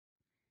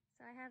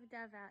I have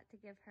Dove out to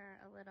give her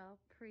a little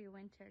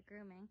pre-winter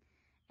grooming,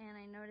 and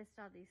I noticed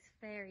all these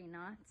fairy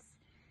knots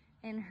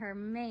in her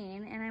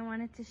mane, and I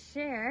wanted to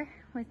share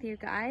with you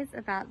guys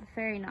about the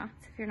fairy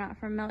knots if you're not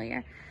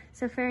familiar.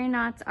 So fairy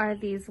knots are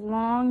these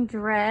long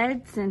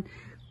dreads and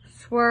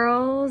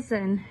swirls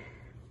and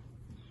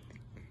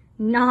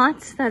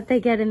knots that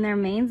they get in their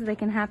manes. They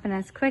can happen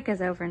as quick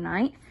as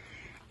overnight.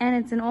 And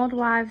it's an old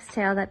wives'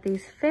 tale that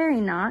these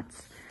fairy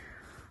knots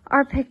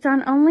are picked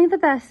on only the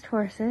best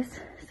horses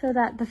so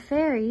that the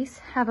fairies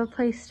have a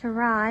place to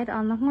ride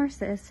on the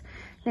horses.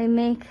 They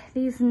make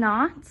these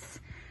knots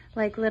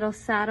like little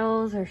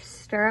saddles or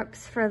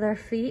stirrups for their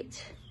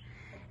feet,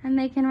 and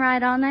they can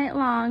ride all night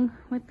long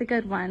with the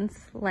good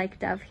ones like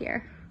Dove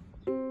here.